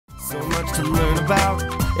So much to learn about,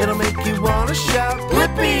 it'll make you want to shout,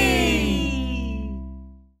 Blippi!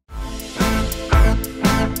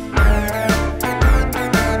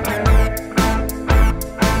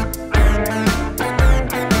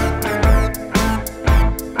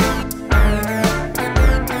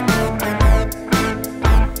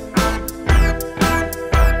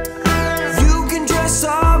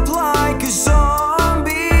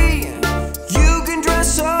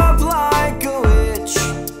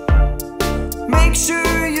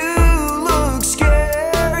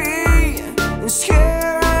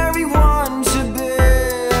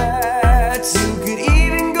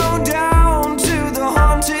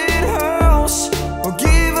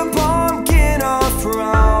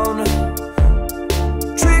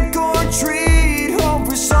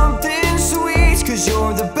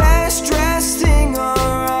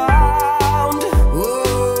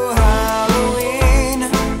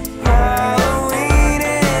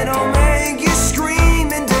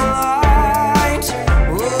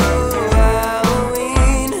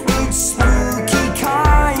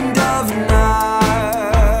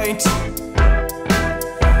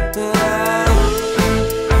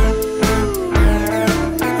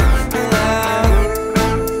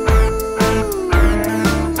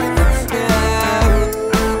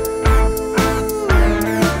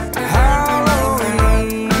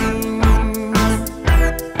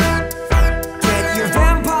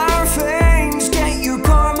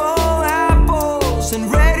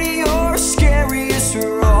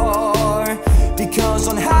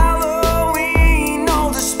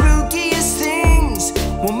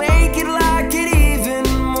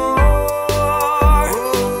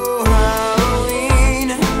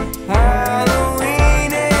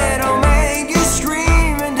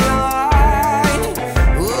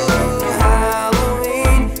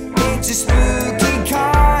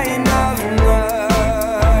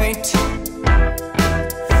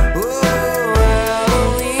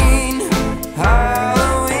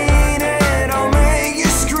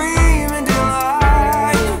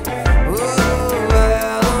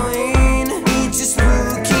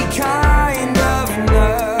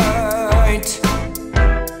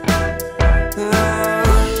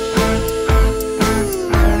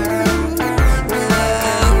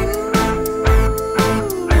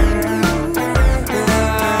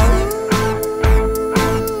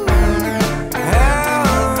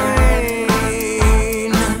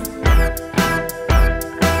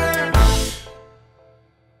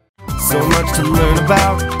 So much to learn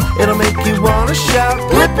about, it'll make you want to shout,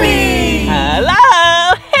 Blippi!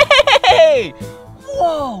 Hello! Hey!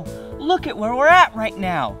 Whoa! Look at where we're at right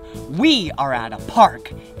now. We are at a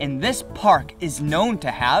park, and this park is known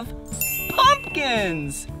to have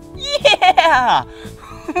pumpkins! Yeah!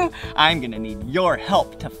 I'm gonna need your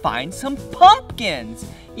help to find some pumpkins.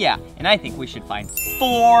 Yeah, and I think we should find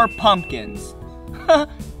 4 pumpkins.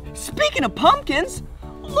 Speaking of pumpkins,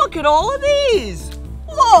 look at all of these.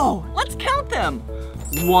 Whoa, let's count them.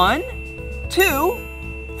 1,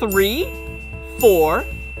 2, 3, 4,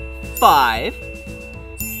 5,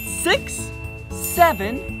 6,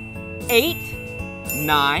 7, 8,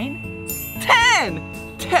 9,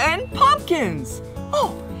 10. 10 pumpkins.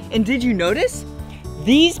 Oh, and did you notice?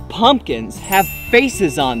 These pumpkins have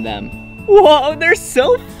faces on them. Whoa, they're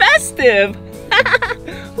so festive.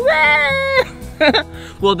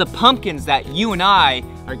 Well, the pumpkins that you and I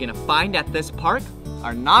are gonna find at this park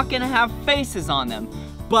are not gonna have faces on them.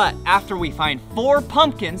 But after we find 4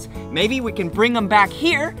 pumpkins, maybe we can bring them back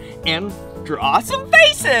here and draw some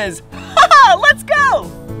faces. Let's go.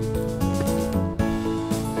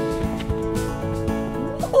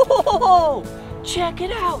 Whoa, check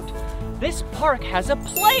it out. This park has a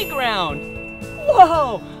playground.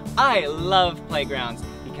 Whoa, I love playgrounds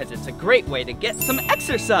because it's a great way to get some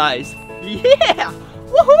exercise. Yeah,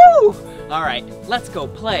 woohoo! All right, let's go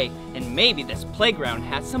play, and maybe this playground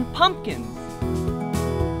has some pumpkins.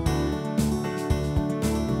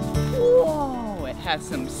 Whoa, it has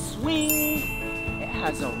some swings. It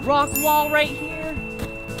has a rock wall right here.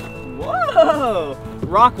 Whoa,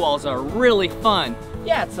 rock walls are really fun.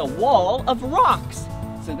 Yeah, it's a wall of rocks.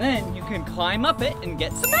 So then you can climb up it and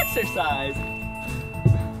get some exercise.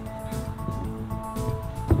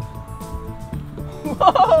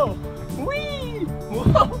 Whoa, whee,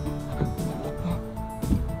 whoa.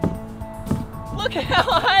 Look at how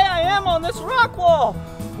high I am on this rock wall.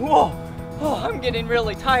 Whoa, oh, I'm getting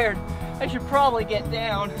really tired. I should probably get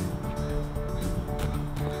down.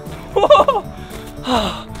 Whoa,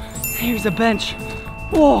 oh, here's a bench.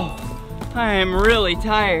 Whoa, I am really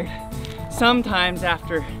tired. Sometimes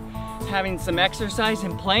after having some exercise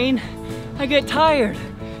and playing, I get tired.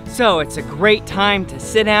 So it's a great time to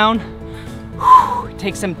sit down,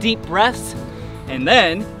 take some deep breaths, and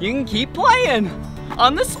then you can keep playing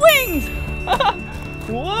on the swings.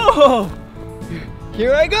 Whoa!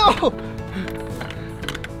 Here I go.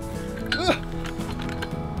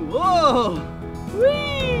 Whoa!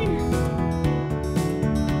 Whee!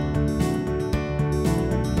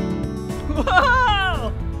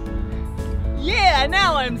 Whoa! Yeah,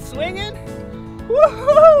 now I'm swinging.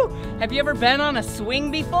 Woohoo! Have you ever been on a swing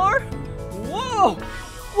before? Whoa!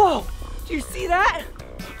 Whoa! Do you see that?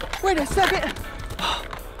 Wait a second.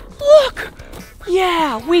 Look!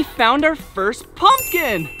 Yeah, we found our first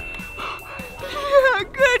pumpkin. Yeah,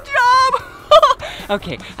 good job!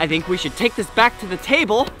 Okay, I think we should take this back to the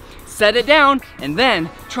table, set it down, and then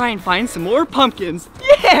try and find some more pumpkins.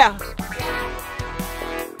 Yeah!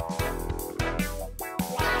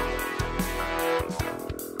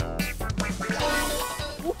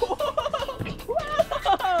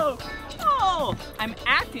 Whoa! Oh, I'm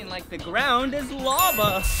acting like the ground is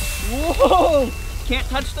lava. Whoa! Can't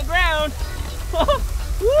touch the ground.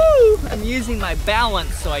 Woo! I'm using my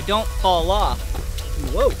balance so I don't fall off.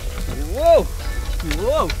 Whoa! Whoa!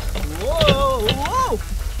 Whoa! Whoa!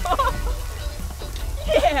 Whoa!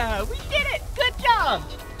 Yeah, we did it! Good job!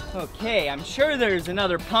 Okay, I'm sure there's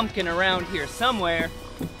another pumpkin around here somewhere.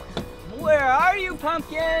 Where are you,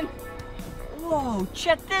 pumpkin? Whoa,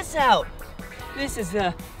 check this out. This is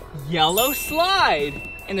a yellow slide,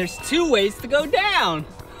 and there's 2 ways to go down.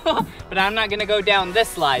 But I'm not gonna go down this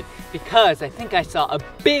slide because I think I saw a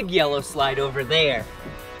big yellow slide over there.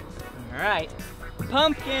 All right,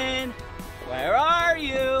 pumpkin, where are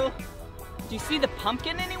you? Do you see the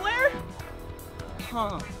pumpkin anywhere?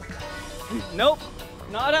 Huh, nope,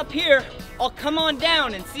 not up here. I'll come on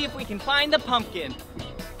down and see if we can find the pumpkin.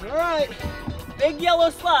 All right, big yellow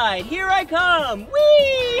slide, here I come,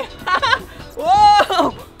 whee!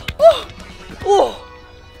 Whoa, oh, oh,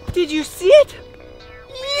 did you see it?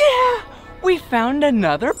 Yeah, we found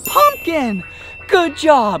another pumpkin. Good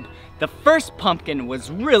job. The first pumpkin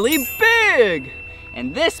was really big,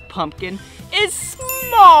 and this pumpkin is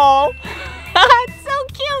small. It's so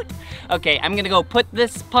cute. Okay, I'm gonna go put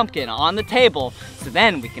this pumpkin on the table so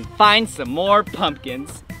then we can find some more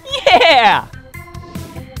pumpkins. Yeah!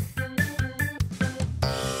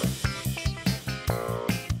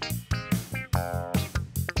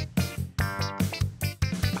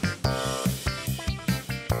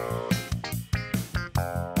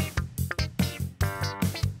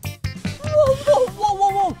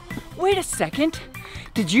 Wait a second.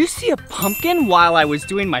 Did you see a pumpkin while I was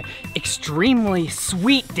doing my extremely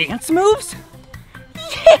sweet dance moves?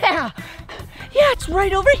 Yeah! Yeah, it's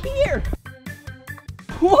right over here.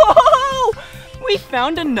 Whoa! We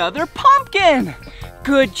found another pumpkin.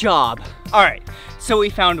 Good job. All right, so we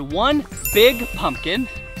found 1 big pumpkin,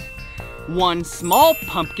 1 small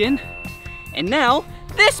pumpkin, and now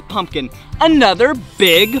this pumpkin, another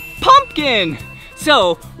big pumpkin.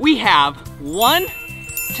 So we have 1,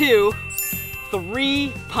 2,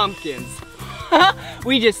 3 pumpkins.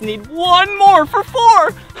 We just need 1 more for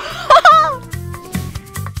 4.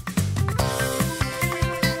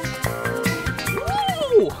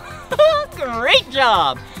 Woo! Great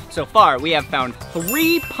job. So far, we have found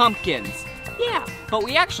 3 pumpkins. Yeah, but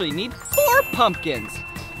we actually need 4 pumpkins.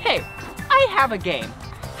 Hey, I have a game.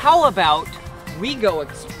 How about we go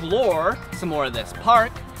explore some more of this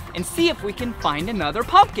park and see if we can find another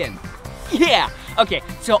pumpkin? Yeah, okay,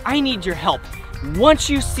 so I need your help. Once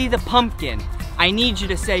you see the pumpkin, I need you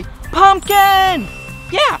to say, pumpkin!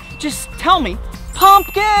 Yeah, just tell me,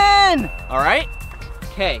 pumpkin! All right?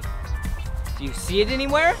 Okay, do you see it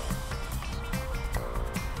anywhere?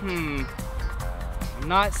 I'm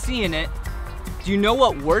not seeing it. Do you know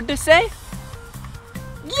what word to say?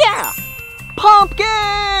 Yeah,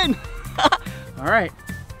 pumpkin! All right,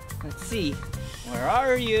 let's see, where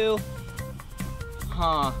are you?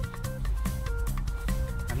 Huh.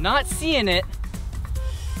 I'm not seeing it.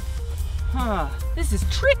 Huh, this is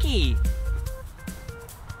tricky.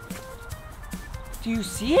 Do you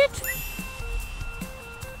see it?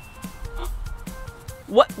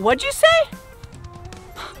 What'd you say?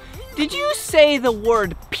 Did you say the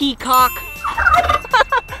word peacock?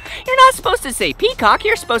 You're not supposed to say peacock,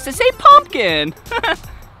 you're supposed to say pumpkin.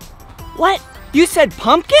 What? You said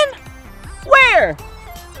pumpkin? Where?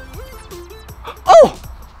 Oh,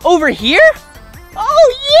 over here?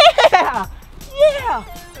 Oh yeah! Yeah!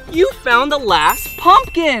 You found the last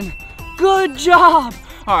pumpkin! Good job!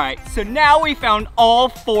 Alright, so now we found all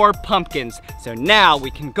 4 pumpkins. So now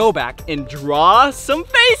we can go back and draw some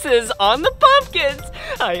faces on the pumpkins.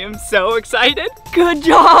 I am so excited. Good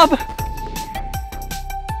job!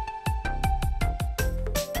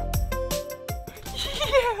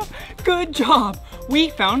 Good job. We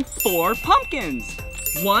found 4 pumpkins.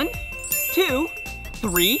 1, 2,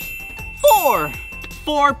 3, 4.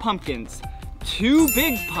 4 pumpkins. 2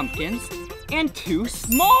 big pumpkins and 2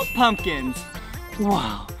 small pumpkins.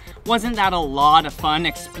 Wow, wasn't that a lot of fun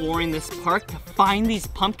exploring this park to find these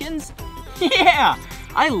pumpkins? Yeah,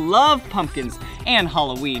 I love pumpkins and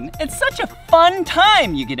Halloween. It's such a fun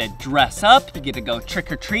time. You get to dress up, you get to go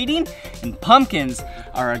trick-or-treating, and pumpkins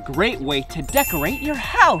are a great way to decorate your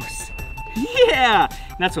house. Yeah,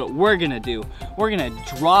 that's what we're gonna do. We're gonna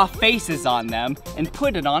draw faces on them and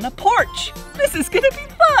put it on a porch. This is gonna be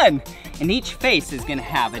fun. And each face is gonna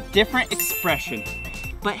have a different expression.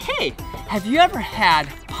 But hey, have you ever had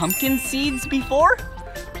pumpkin seeds before?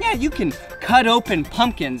 Yeah, you can cut open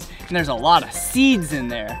pumpkins and there's a lot of seeds in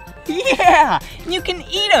there. Yeah, and you can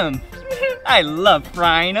eat them. I love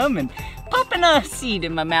frying them and popping a seed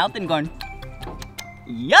in my mouth and going,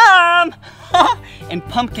 yum! And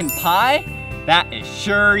pumpkin pie, that is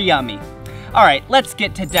sure yummy. All right, let's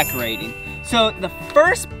get to decorating. So the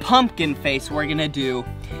first pumpkin face we're gonna do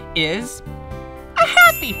is a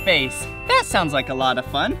happy face. That sounds like a lot of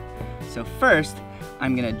fun. So first,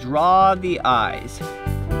 I'm gonna draw the eyes.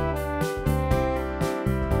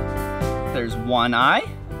 There's one eye.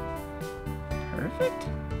 Perfect.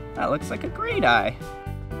 That looks like a great eye.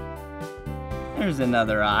 There's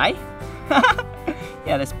another eye.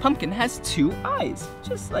 Yeah, this pumpkin has 2 eyes,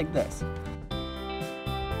 just like this.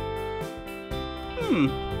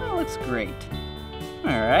 That looks great.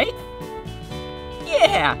 All right.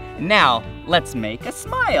 Yeah, now let's make a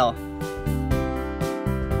smile.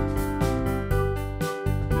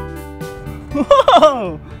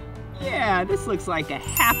 Whoa! Yeah, this looks like a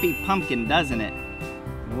happy pumpkin, doesn't it?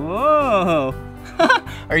 Whoa!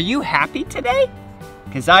 Are you happy today?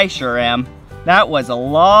 'Cause I sure am. That was a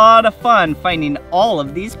lot of fun finding all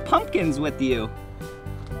of these pumpkins with you.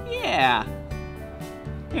 Yeah.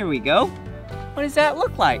 Here we go. What does that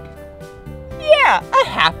look like? Yeah, a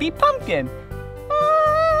happy pumpkin.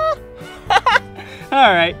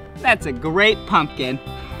 All right, that's a great pumpkin.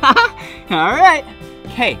 All right.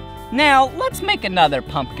 Okay, now let's make another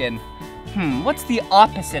pumpkin. What's the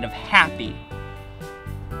opposite of happy?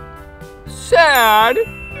 Sad.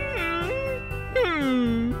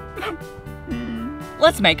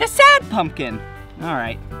 Let's make a sad pumpkin. All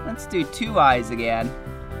right, let's do 2 eyes again.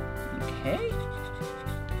 Okay.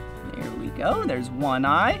 There we go. There's one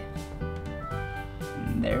eye.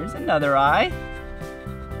 And there's another eye.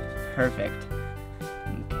 Perfect.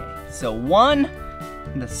 Okay, so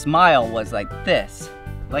the smile was like this,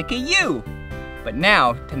 like a U. But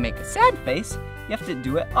now, to make a sad face, you have to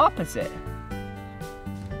do it opposite.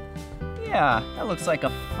 Yeah, that looks like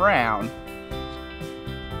a frown.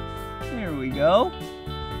 There we go.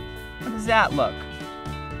 What does that look?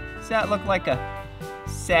 Does that look like a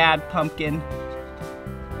sad pumpkin?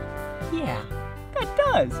 Yeah, that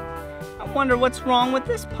does. I wonder what's wrong with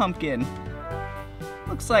this pumpkin.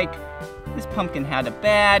 Looks like this pumpkin had a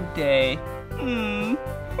bad day.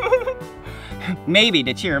 Maybe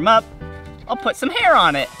to cheer him up, I'll put some hair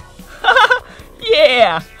on it.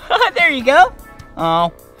 Yeah, there you go.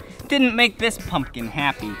 Oh, didn't make this pumpkin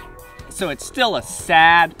happy. So it's still a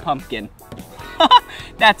sad pumpkin.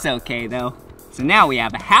 That's okay though. So now we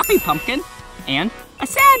have a happy pumpkin and a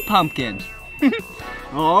sad pumpkin.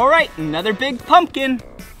 All right, another big pumpkin.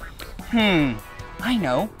 I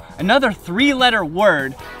know, another 3-letter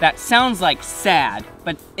word that sounds like sad,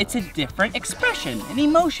 but it's a different expression and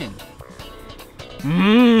emotion.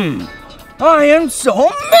 I am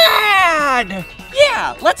so mad!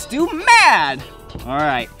 Yeah, let's do mad. All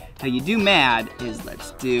right, how you do mad is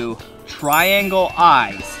let's do triangle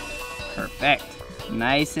eyes. Perfect.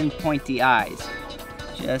 Nice and pointy eyes.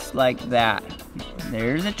 Just like that.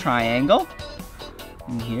 There's a triangle.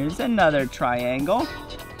 And here's another triangle.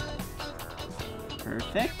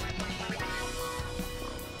 Perfect.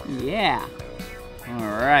 Yeah. All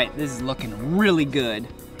right, this is looking really good.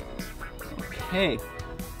 Okay.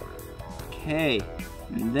 Okay.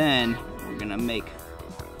 And then we're gonna make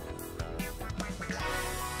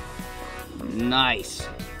nice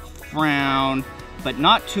frown, but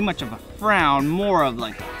not too much of a frown, more of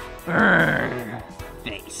like a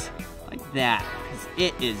face, like that, because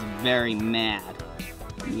it is very mad.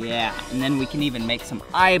 Yeah, and then we can even make some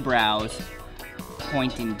eyebrows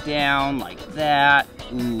pointing down like that.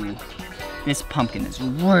 Ooh, this pumpkin is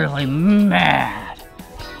really mad.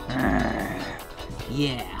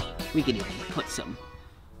 Yeah, we could even put some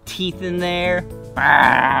teeth in there.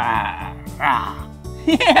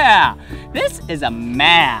 Yeah, this is a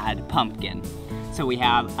mad pumpkin. So we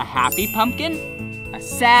have a happy pumpkin, a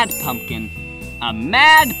sad pumpkin, a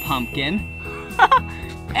mad pumpkin,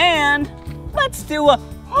 and And let's do a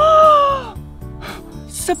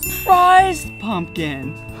surprised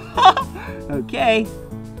pumpkin. Okay,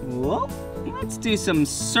 well, let's do some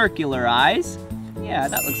circular eyes. Yeah,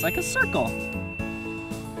 that looks like a circle.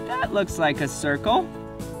 That looks like a circle.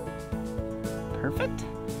 Perfect.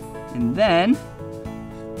 And then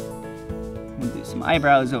we'll do some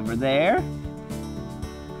eyebrows over there.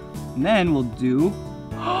 And then we'll do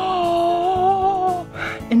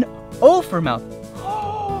an O for mouth.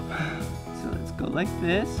 So let's go like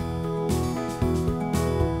this.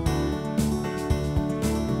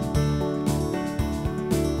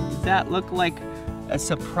 Does that look like a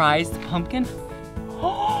surprised pumpkin?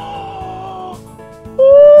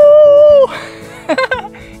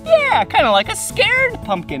 Yeah, kind of like a scared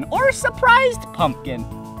pumpkin or a surprised pumpkin.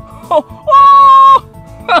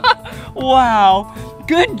 Wow,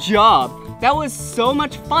 good job. That was so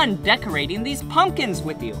much fun decorating these pumpkins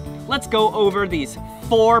with you. Let's go over these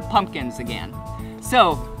 4 pumpkins again.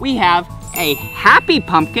 So we have a happy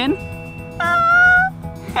pumpkin,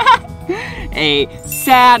 a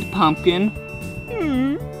sad pumpkin,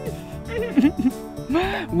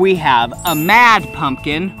 we have a mad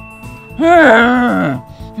pumpkin,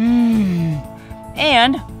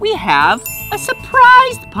 and we have a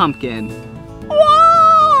surprised pumpkin.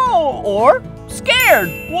 Whoa! Or scared.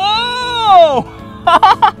 Whoa!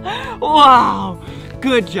 Wow,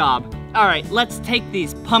 good job. All right, let's take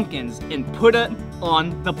these pumpkins and put them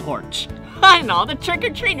on the porch. I know the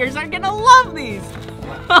trick-or-treaters are gonna love these.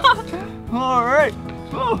 All right.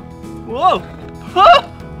 Whoa.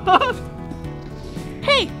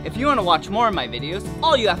 Hey, if you want to watch more of my videos,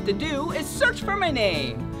 all you have to do is search for my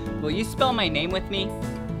name. Will you spell my name with me?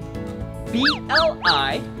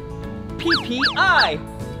 B-L-I-P-P-I.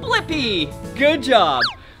 Blippi. Good job.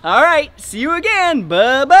 All right, see you again.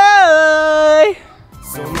 Bye-bye.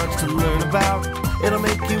 So much to learn about, it'll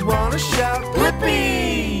make you want to shout,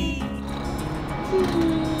 Blippi!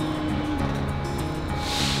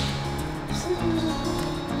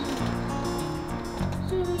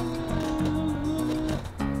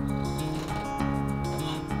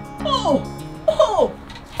 Oh,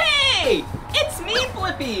 hey, it's me,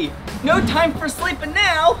 Blippi. No time for sleeping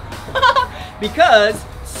now, because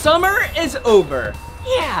summer is over.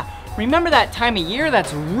 Yeah, remember that time of year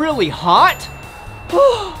that's really hot?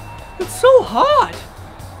 Oh, it's so hot.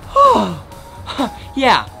 Oh,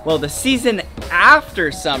 yeah, well, the season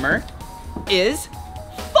after summer is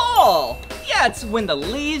fall. Yeah, it's when the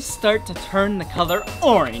leaves start to turn the color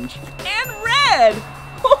orange and red.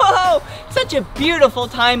 Whoa, such a beautiful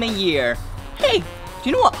time of year. Hey, do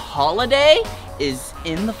you know what holiday is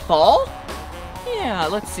in the fall? Yeah,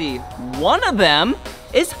 let's see. One of them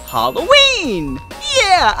is Halloween.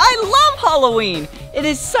 Yeah, I love Halloween. It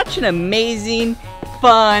is such an amazing,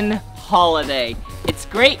 fun holiday. It's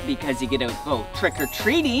great because you get to go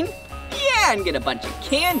trick-or-treating. Yeah, and get a bunch of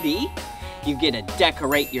candy. You get to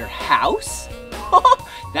decorate your house.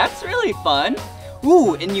 That's really fun.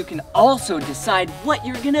 Ooh, and you can also decide what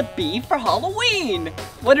you're gonna be for Halloween.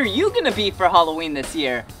 What are you gonna be for Halloween this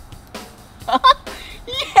year?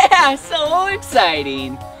 Yeah, so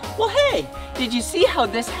exciting. Well, hey, did you see how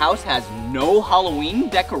this house has no Halloween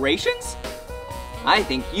decorations? I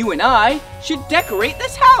think you and I should decorate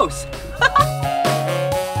this house.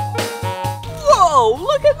 Whoa,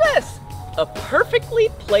 look at this. A perfectly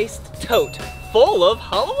placed tote full of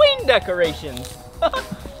Halloween decorations.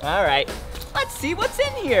 All right, let's see what's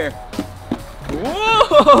in here.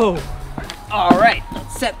 Whoa! All right,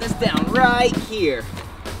 let's set this down right here.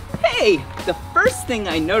 Hey, the first thing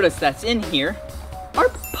I noticed that's in here are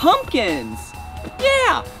pumpkins.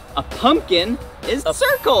 Yeah, a pumpkin is a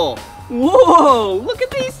circle. Whoa, look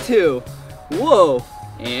at these two. Whoa,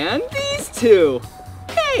 and these two.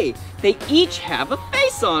 Hey, they each have a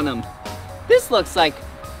face on them. This looks like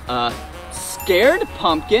a scared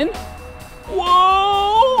pumpkin.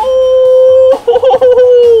 Whoa!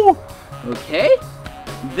 Okay,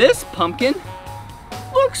 this pumpkin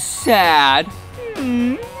looks sad.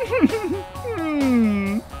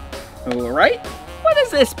 All right, what does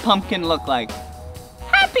this pumpkin look like?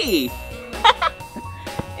 Happy.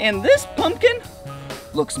 And this pumpkin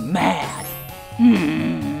looks mad.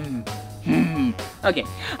 Okay,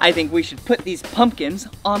 I think we should put these pumpkins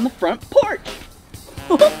on the front porch.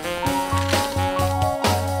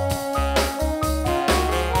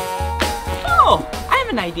 Oh, I have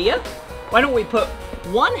an idea. Why don't we put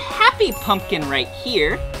one happy pumpkin right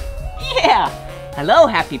here? Yeah, hello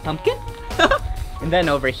happy pumpkin. And then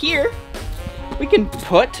over here, we can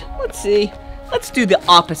put, let's do the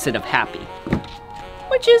opposite of happy,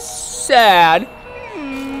 which is sad.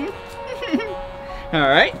 All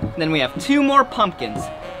right, then we have two more pumpkins.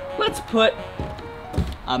 let's put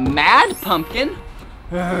a mad pumpkin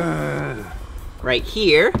right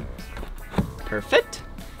here. Perfect.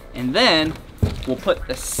 And then we'll put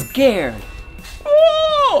the scared,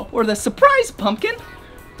 or the surprise pumpkin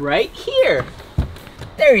right here.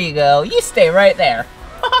 There you go. You stay right there.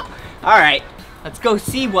 All right, let's go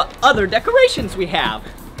see what other decorations we have.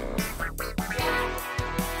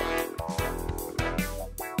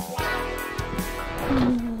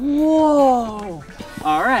 Whoa!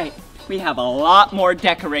 All right, we have a lot more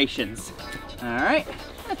decorations. All right,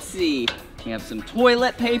 let's see. We have some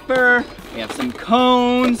toilet paper, we have some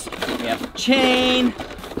cones, we have a chain.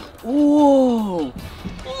 Whoa!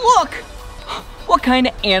 Look! What kind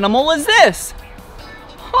of animal is this?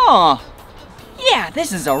 Huh. Yeah,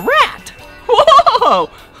 this is a rat. Whoa!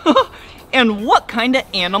 And what kind of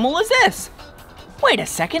animal is this? Wait a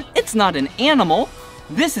second, it's not an animal.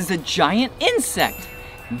 This is a giant insect.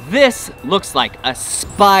 This looks like a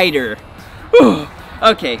spider.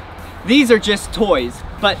 Okay, these are just toys,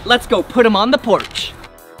 but let's go put them on the porch.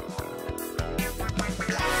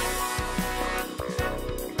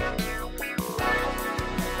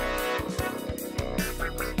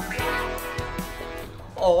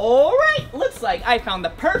 All right, looks like I found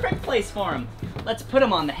the perfect place for them. Let's put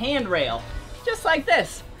them on the handrail, just like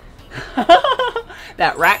this.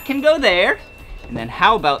 That rat can go there, and then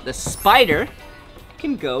how about the spider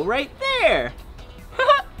can go right there?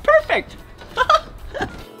 Perfect.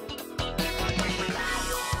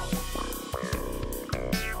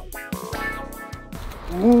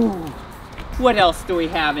 Ooh, what else do we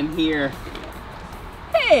have in here?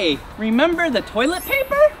 Hey, remember the toilet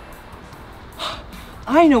paper?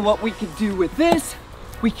 I know what we could do with this.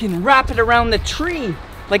 We can wrap it around the tree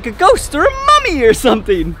like a ghost or a mummy or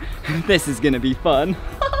something. This is gonna be fun.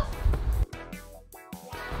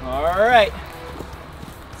 All right,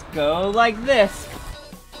 let's go like this.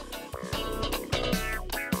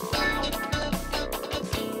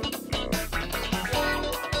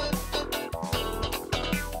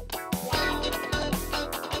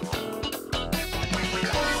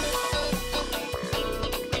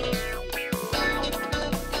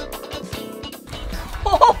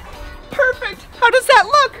 Oh, perfect. How does that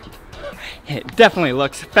look? It definitely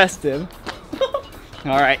looks festive.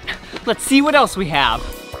 All right, let's see what else we have.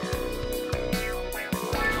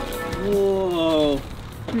 Whoa,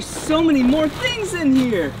 there's so many more things in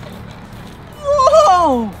here.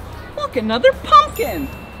 Whoa, look, another pumpkin.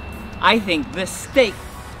 I think this stake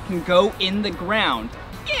can go in the ground.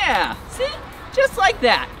 Yeah, see, just like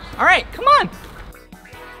that. All right, come on.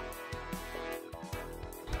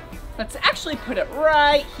 Let's actually put it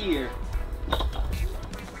right here.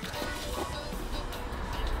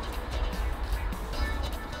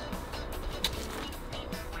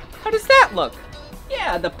 How does that look?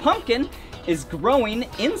 Yeah, the pumpkin is growing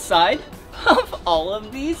inside of all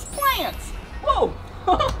of these plants. Whoa,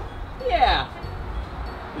 yeah.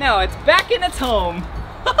 Now it's back in its home.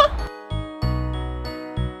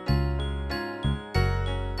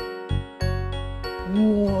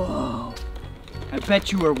 Whoa, I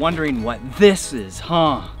bet you were wondering what this is,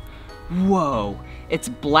 huh? Whoa, it's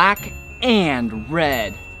black and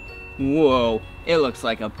red. Whoa, it looks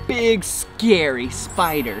like a big scary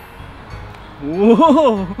spider.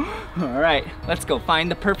 Whoa! All right, let's go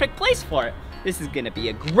find the perfect place for it. This is gonna be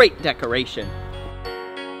a great decoration.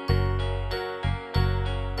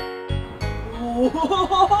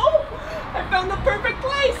 Whoa! I found the perfect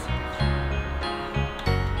place!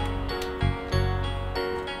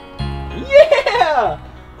 Yeah!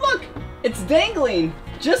 Look, it's dangling,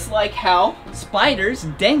 just like how spiders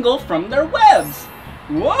dangle from their webs.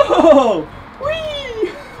 Whoa!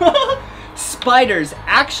 Whee! Spiders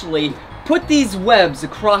actually put these webs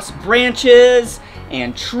across branches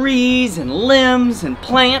and trees and limbs and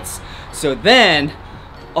plants, so then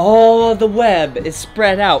all of the web is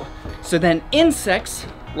spread out. So then insects,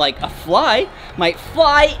 like a fly, might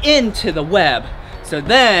fly into the web. So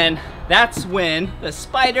then that's when the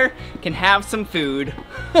spider can have some food.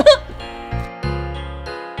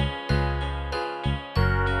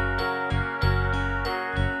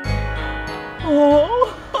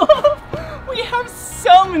 Oh, we have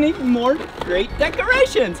so many more great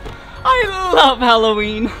decorations. I love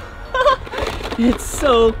Halloween. It's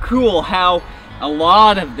so cool how a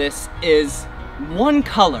lot of this is one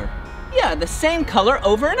color. Yeah, the same color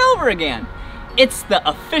over and over again. It's the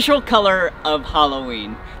official color of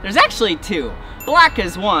Halloween. There's actually two. Black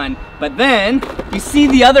is one, but then you see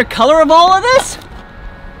the other color of all of this?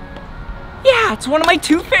 Yeah, it's one of my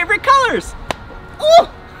two favorite colors. Ooh.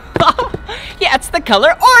 Yeah, it's the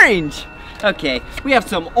color orange. Okay, we have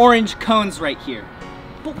some orange cones right here.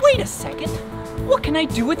 But wait a second, what can I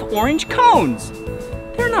do with orange cones?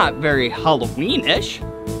 They're not very Halloween-ish.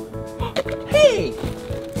 Hey!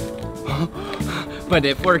 But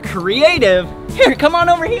if we're creative, here, come on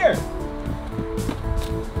over here.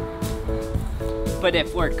 But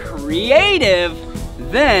if we're creative,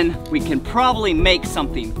 then we can probably make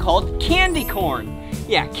something called candy corn.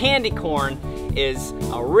 Yeah, candy corn is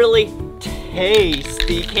a really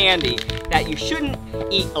tasty candy that you shouldn't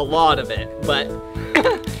eat a lot of it, but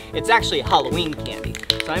it's actually Halloween candy.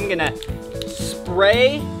 So I'm gonna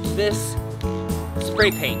spray this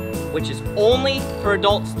spray paint, which is only for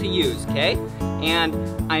adults to use, okay? And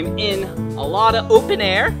I'm in a lot of open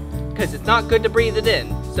air because it's not good to breathe it in.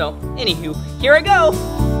 So, anywho, here I go.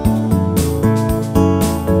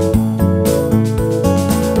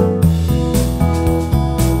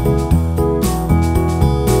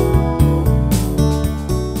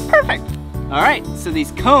 Perfect. All right, so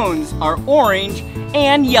these cones are orange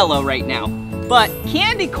and yellow right now. But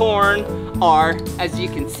candy corn are, as you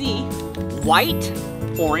can see, white,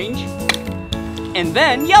 orange, and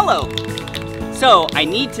then yellow. So I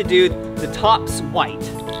need to do the tops white.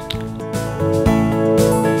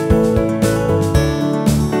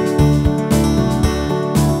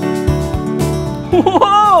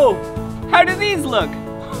 Whoa! How do these look?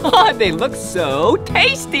 They look so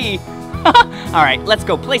tasty. All right, let's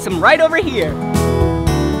go place them right over here.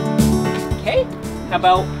 Okay, how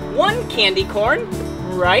about one candy corn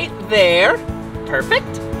right there?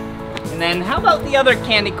 Perfect. And then how about the other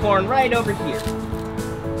candy corn right over here?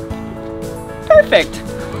 Perfect.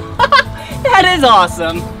 That is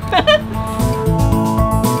awesome.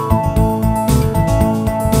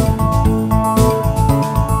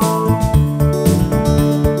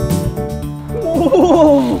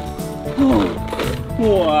 Whoa.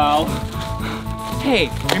 Wow. Hey,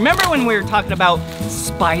 remember when we were talking about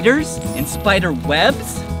spiders and spider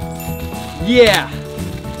webs? Yeah,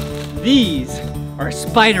 these are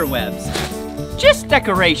spider webs. Just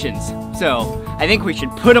decorations. So I think we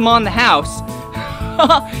should put them on the house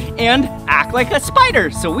and act like a spider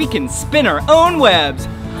so we can spin our own webs.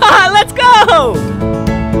 Let's go!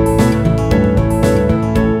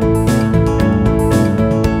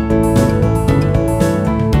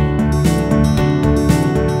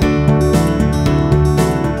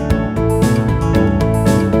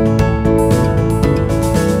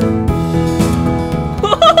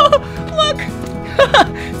 Look!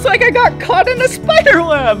 It's like I got caught in a spider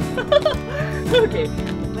web. Okay,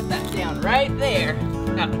 put that down right there.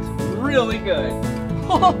 That looks really good.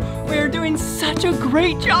 Oh, we're doing such a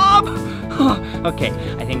great job. Okay,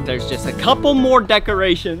 I think there's just a couple more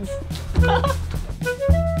decorations.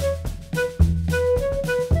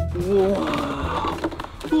 Whoa,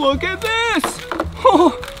 look at this.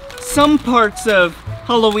 Oh, some parts of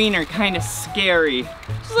Halloween are kind of scary.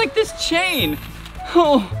 Just like this chain.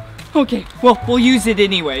 Oh, okay, well, we'll use it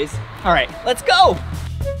anyways. All right, let's go.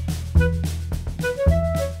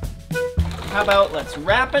 How about let's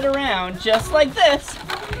wrap it around just like this.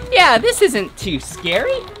 Yeah, this isn't too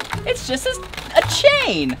scary. It's just a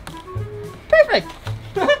chain. Perfect.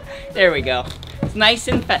 There we go. It's nice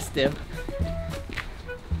and festive.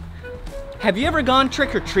 Have you ever gone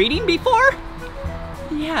trick-or-treating before?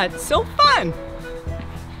 Yeah, it's so fun.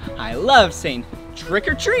 I love saying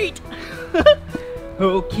trick-or-treat.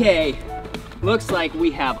 Okay, looks like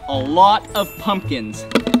we have a lot of pumpkins.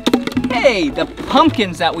 Hey, the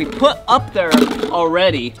pumpkins that we put up there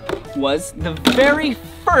already was the very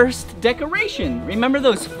first decoration. Remember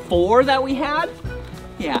those 4 that we had?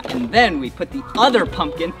 Yeah, and then we put the other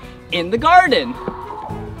pumpkin in the garden.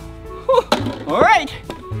 Whew. All right,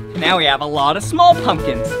 now we have a lot of small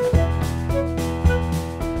pumpkins.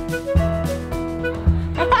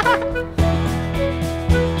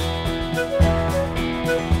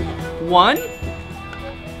 One,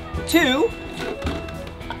 2,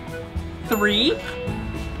 3,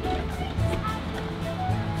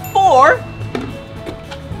 4,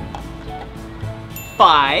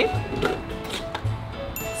 5,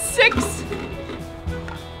 6,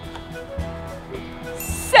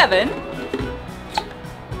 7,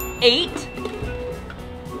 8,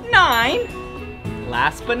 9,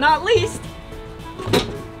 last but not least,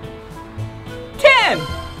 10.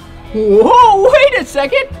 Whoa, wait a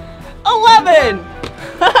second, 11.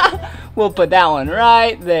 We'll put that one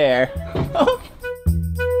right there.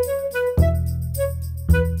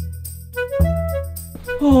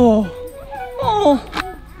 Oh,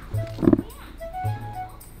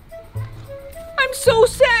 I'm so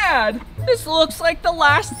sad. This looks like the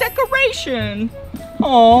last decoration.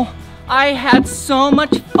 Oh, I had so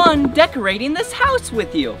much fun decorating this house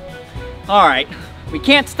with you. All right, we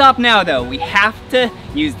can't stop now though. We have to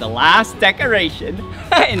use the last decoration.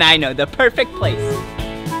 And I know the perfect place.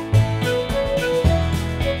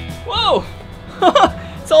 Whoa!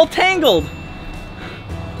 It's all tangled.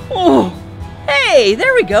 Oh, hey,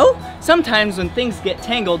 there we go. Sometimes when things get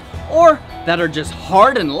tangled or that are just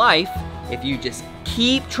hard in life, if you just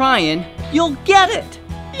keep trying, you'll get it.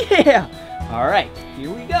 Yeah. All right, here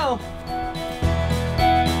we go.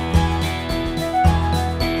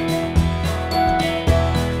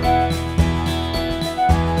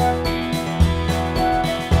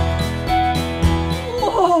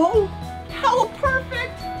 Whoa, how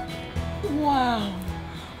perfect. Wow,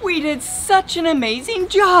 we did such an amazing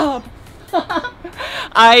job.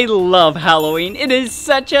 I love Halloween. It is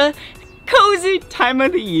such a cozy time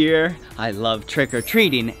of the year. I love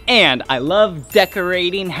trick-or-treating and I love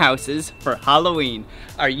decorating houses for Halloween.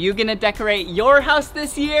 Are you gonna decorate your house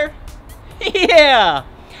this year? Yeah!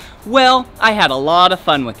 Well, I had a lot of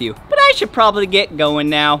fun with you, but I should probably get going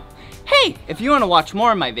now. Hey, if you wanna watch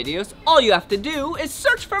more of my videos, all you have to do is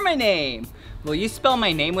search for my name. Will you spell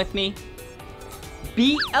my name with me?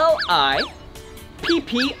 B-L-I-P-P-I.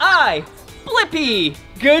 Blippi!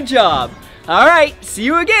 Good job! All right, see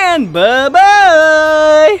you again.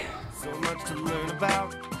 Bye-bye! So much to learn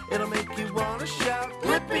about, it'll make you wanna shout,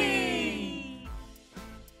 Blippi!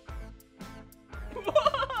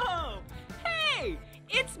 Whoa! Hey,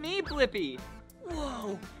 it's me, Blippi.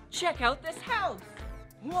 Whoa, check out this house.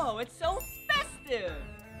 Whoa, it's so festive.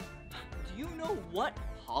 Do you know what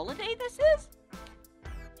holiday this is?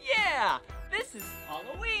 Yeah, this is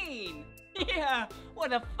Halloween. Yeah,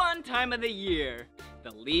 what a fun time of the year.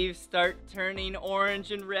 The leaves start turning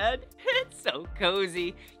orange and red. It's so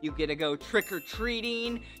cozy. You get to go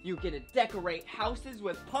trick-or-treating. You get to decorate houses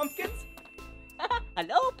with pumpkins.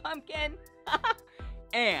 Hello, pumpkin.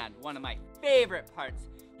 And one of my favorite parts,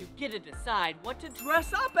 you get to decide what to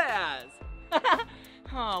dress up as.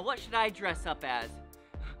 Oh, what should I dress up as?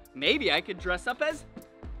 Maybe I could dress up as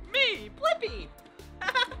me, Blippi.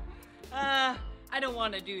 I don't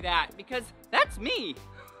want to do that because that's me.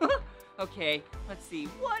 Okay, let's see,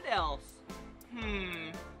 what else?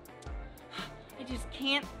 I just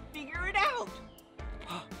can't figure it out.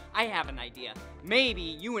 I have an idea. Maybe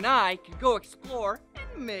you and I can go explore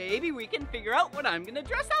and maybe we can figure out what I'm gonna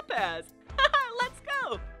dress up as. Let's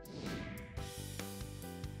go.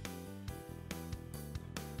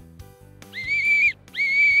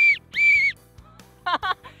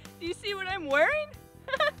 Do you see what I'm wearing?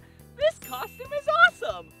 This costume is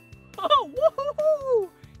awesome. Oh, woohoo!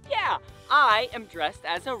 Yeah, I am dressed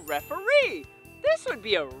as a referee. This would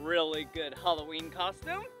be a really good Halloween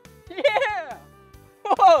costume. Yeah!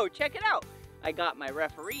 Whoa, check it out. I got my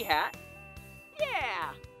referee hat.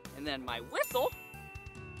 Yeah! And then my whistle.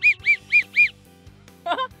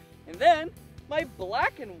 And then my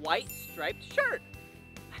black and white striped shirt.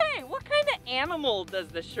 Hey, what kind of animal does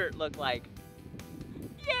the shirt look like?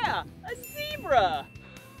 Yeah, a zebra.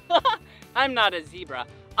 I'm not a zebra.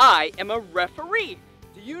 I am a referee.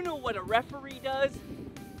 Do you know what a referee does?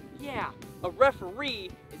 Yeah, a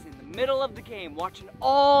referee is in the middle of the game watching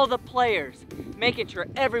all the players, making sure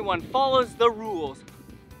everyone follows the rules.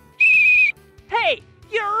 Hey,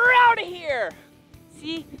 you're out of here!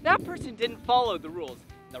 See, that person didn't follow the rules.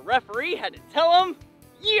 The referee had to tell him,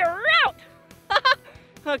 you're out!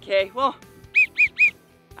 Okay, well,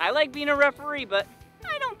 I like being a referee, but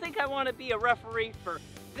I don't think I want to be a referee for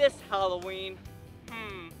this Halloween.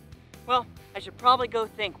 Well, I should probably go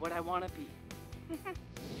think what I want to be. Do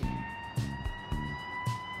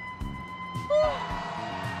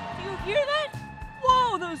you hear that?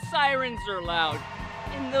 Whoa, those sirens are loud.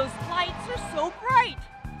 And those lights are so bright.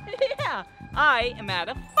 Yeah, I am at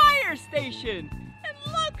a fire station. And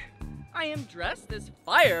look, I am dressed as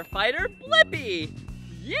firefighter Blippi.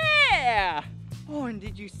 Yeah! Oh, and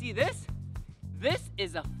did you see this? This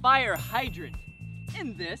is a fire hydrant.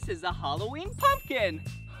 And this is a Halloween pumpkin.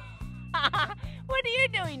 What are you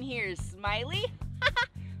doing here, Smiley?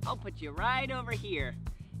 I'll put you right over here.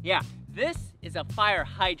 Yeah, this is a fire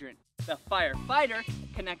hydrant. The firefighter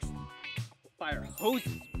connects fire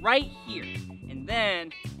hoses right here. And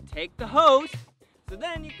then take the hose, so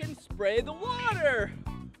then you can spray the water.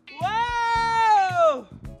 Whoa!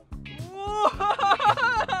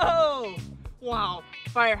 Whoa! Wow,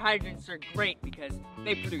 fire hydrants are great because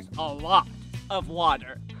they produce a lot of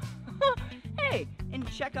water. Hey, and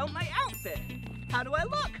check out my outfit. How do I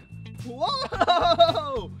look?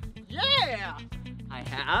 Whoa! Yeah! I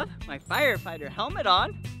have my firefighter helmet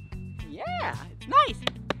on. Yeah, it's nice.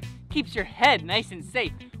 Keeps your head nice and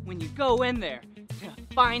safe when you go in there to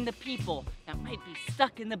find the people that might be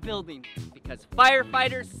stuck in the building because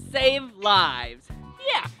firefighters save lives.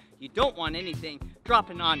 Yeah, you don't want anything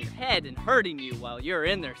dropping on your head and hurting you while you're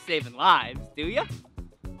in there saving lives, do ya?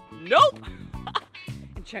 Nope!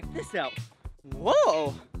 And check this out.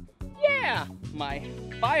 Whoa! Yeah, my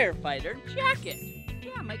firefighter jacket.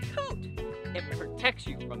 Yeah, my coat. It protects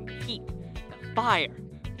you from the heat, the fire,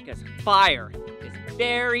 because fire is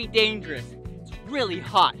very dangerous. It's really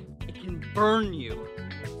hot. It can burn you.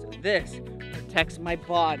 So this protects my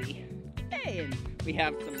body. Hey, and we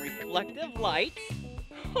have some reflective lights.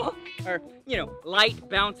 Or, you know, light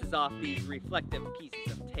bounces off these reflective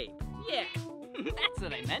pieces of tape. Yeah, that's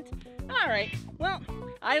what I meant. All right, well,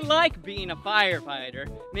 I like being a firefighter.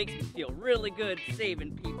 Makes me feel really good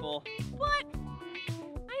saving people. But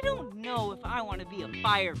I don't know if I want to be a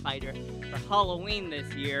firefighter for Halloween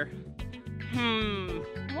this year.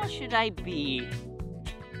 What should I be?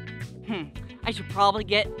 I should probably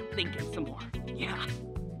get thinking some more. Yeah.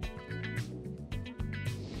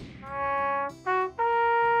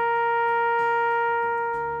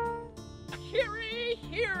 Heary,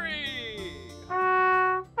 heary!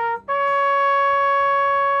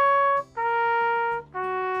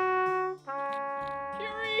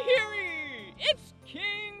 Heary, heary! It's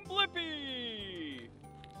King Blippi!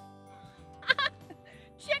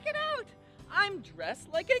 Check it out! I'm dressed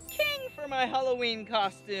like a king for my Halloween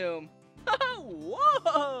costume.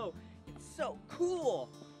 Whoa! It's so cool.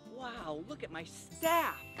 Wow, look at my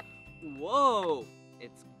staff. Whoa,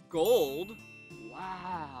 it's gold.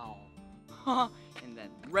 Wow. And then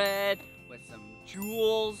red with some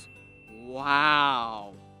jewels.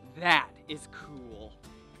 Wow, that is cool.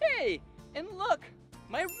 Hey, and look,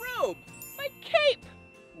 my robe, my cape.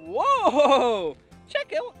 Whoa,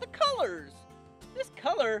 check out the colors. This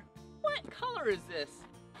color, what color is this?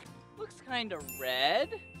 Looks kind of red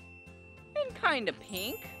and kind of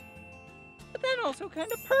pink, but then also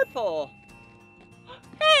kind of purple.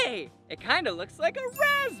 Hey, it kind of looks like a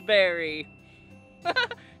raspberry.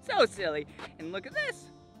 So silly. And look at this.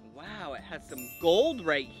 Wow, it has some gold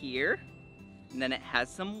right here. And then it has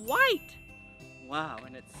some white. Wow,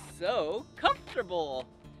 and it's so comfortable.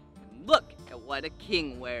 And look at what a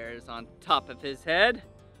king wears on top of his head.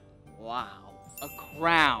 Wow, a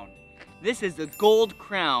crown. This is a gold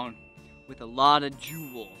crown with a lot of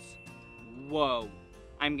jewels. Whoa,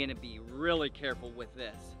 I'm gonna be really careful with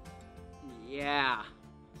this. Yeah.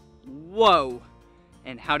 Whoa.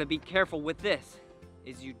 And how to be careful with this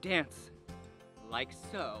is you dance like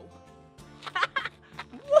so.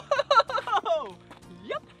 Whoa!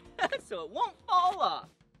 Yep, so it won't fall off.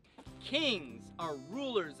 Kings are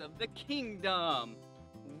rulers of the kingdom.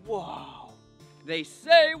 Whoa. They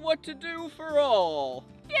say what to do for all.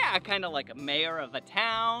 Yeah, kind of like a mayor of a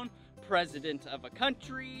town, president of a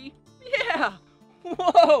country. Yeah.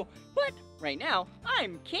 Whoa. But right now,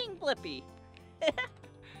 I'm King Blippi.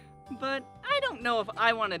 But I don't know if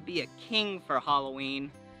I want to be a king for Halloween.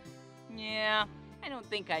 Yeah, I don't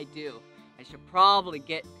think I do. I should probably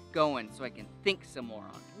get going so I can think some more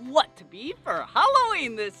on what to be for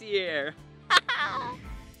Halloween this year.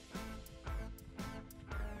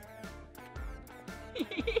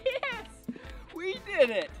 Yes, we did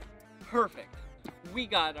it. Perfect. We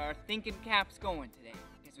got our thinking caps going today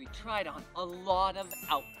because we tried on a lot of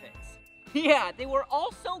outfits. Yeah, they were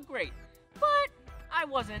all so great, but I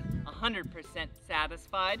wasn't 100%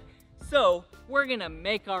 satisfied, so we're gonna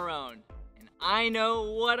make our own. And I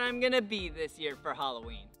know what I'm gonna be this year for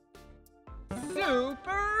Halloween.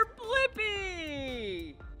 Super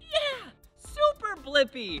Blippi! Yeah, Super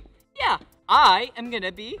Blippi! Yeah, I am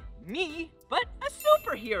gonna be me, but a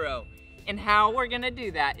superhero. And how we're gonna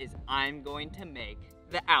do that is I'm going to make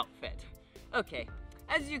the outfit. Okay,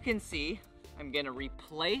 as you can see, I'm gonna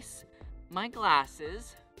replace my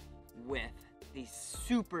glasses with these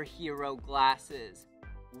superhero glasses.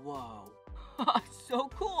 Whoa, so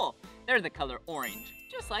cool. They're the color orange,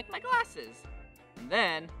 just like my glasses. And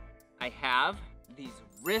then I have these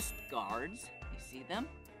wrist guards. You see them?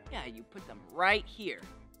 Yeah, you put them right here.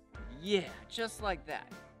 Yeah, just like that.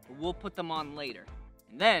 But we'll put them on later.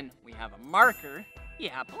 And then we have a marker,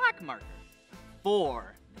 yeah, a black marker,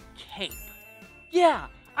 for the cape. Yeah,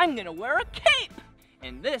 I'm gonna wear a cape.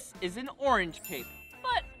 And this is an orange cape,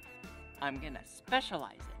 but I'm gonna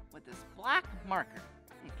specialize it with this black marker.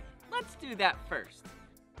 Okay, let's do that first.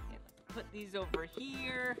 Okay, let's put these over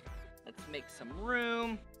here. Let's make some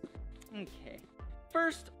room. Okay,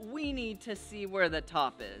 first we need to see where the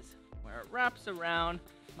top is, where it wraps around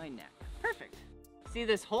my neck. Perfect. See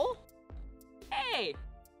this hole? Hey!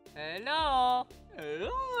 Hello!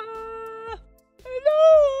 Hello!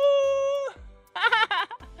 Hello!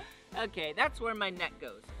 Okay, that's where my neck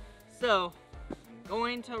goes. So, I'm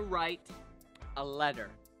going to write a letter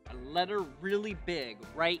really big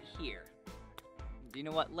right here. Do you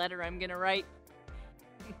know what letter I'm gonna write?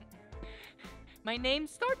 My name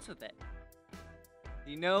starts with it.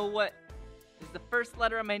 Do you know what is the first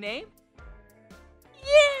letter of my name?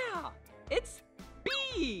 Yeah! It's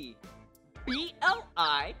B!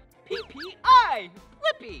 B-L-I-P-P-I!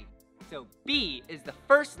 Blippi! So B is the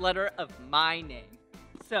first letter of my name.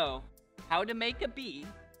 So, how to make a B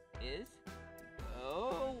is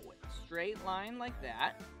go straight line like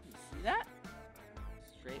that. You see that?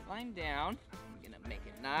 Straight line down. I'm gonna make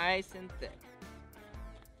it nice and thick.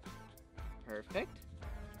 Perfect.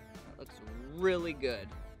 That looks really good.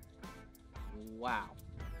 Wow.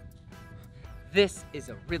 This is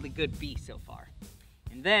a really good B so far.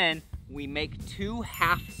 And then we make 2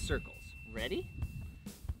 half circles. Ready?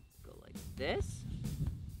 Go like this.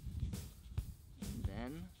 And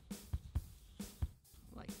then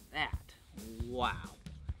like that. Wow.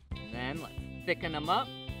 And then let's thicken them up.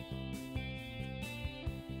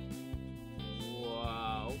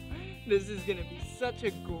 Wow. This is gonna be such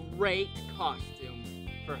a great costume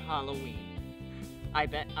for Halloween. I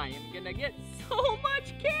bet I am gonna get so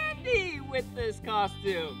much candy with this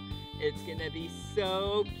costume. It's gonna be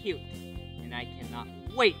so cute. And I cannot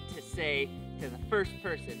wait to say to the first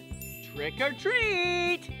person, trick or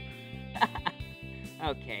treat!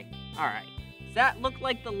 Okay, all right. Does that look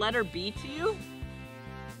like the letter B to you?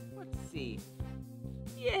 Let's see.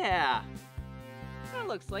 Yeah, that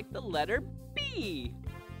looks like the letter B.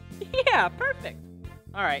 Yeah, perfect.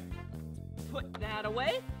 All right, let's put that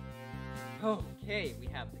away. Okay, we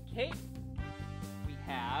have the cape, we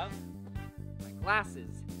have my glasses,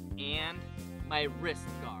 and my wrist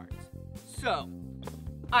guards. So,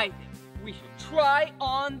 I think we should try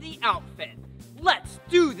on the outfit. Let's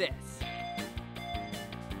do this!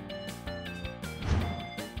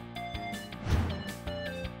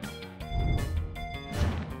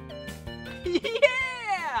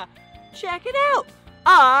 Yeah! Check it out!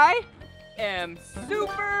 I am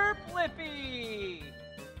Super Blippi!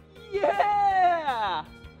 Yeah!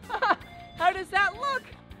 How does that look?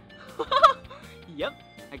 Yep,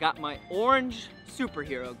 I got my orange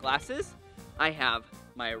superhero glasses. I have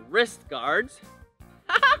my wrist guards.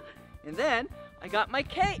 And then I got my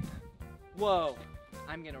cape. Whoa,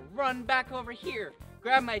 I'm gonna run back over here,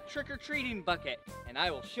 grab my trick-or-treating bucket, and I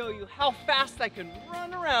will show you how fast I can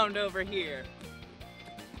run around over here.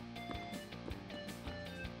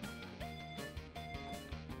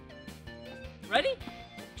 Ready?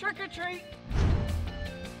 Trick or treat!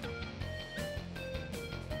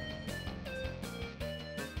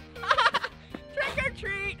 Trick or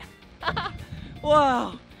treat!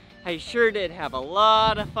 Whoa, I sure did have a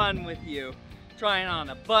lot of fun with you, trying on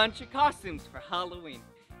a bunch of costumes for Halloween,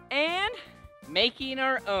 and making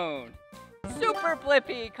our own Super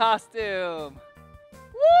Blippi costume!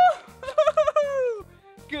 Woo!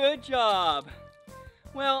 Good job!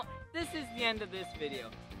 Well, this is the end of this video.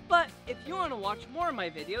 But if you want to watch more of my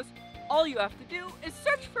videos, all you have to do is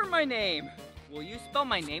search for my name. Will you spell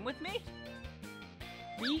my name with me?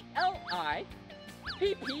 B-L-I-P-P-I,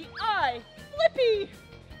 Blippi!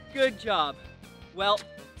 Good job. Well,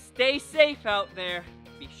 stay safe out there.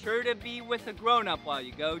 Be sure to be with a grown-up while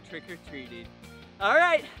you go trick-or-treating. All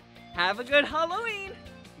right, have a good Halloween.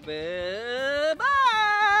 Bye-bye!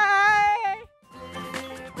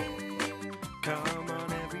 Come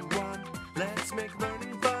on everyone, let's make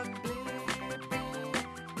learning fun.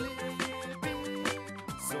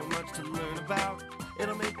 So much to learn about,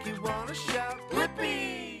 it'll make you want to shout,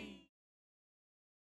 Blippi!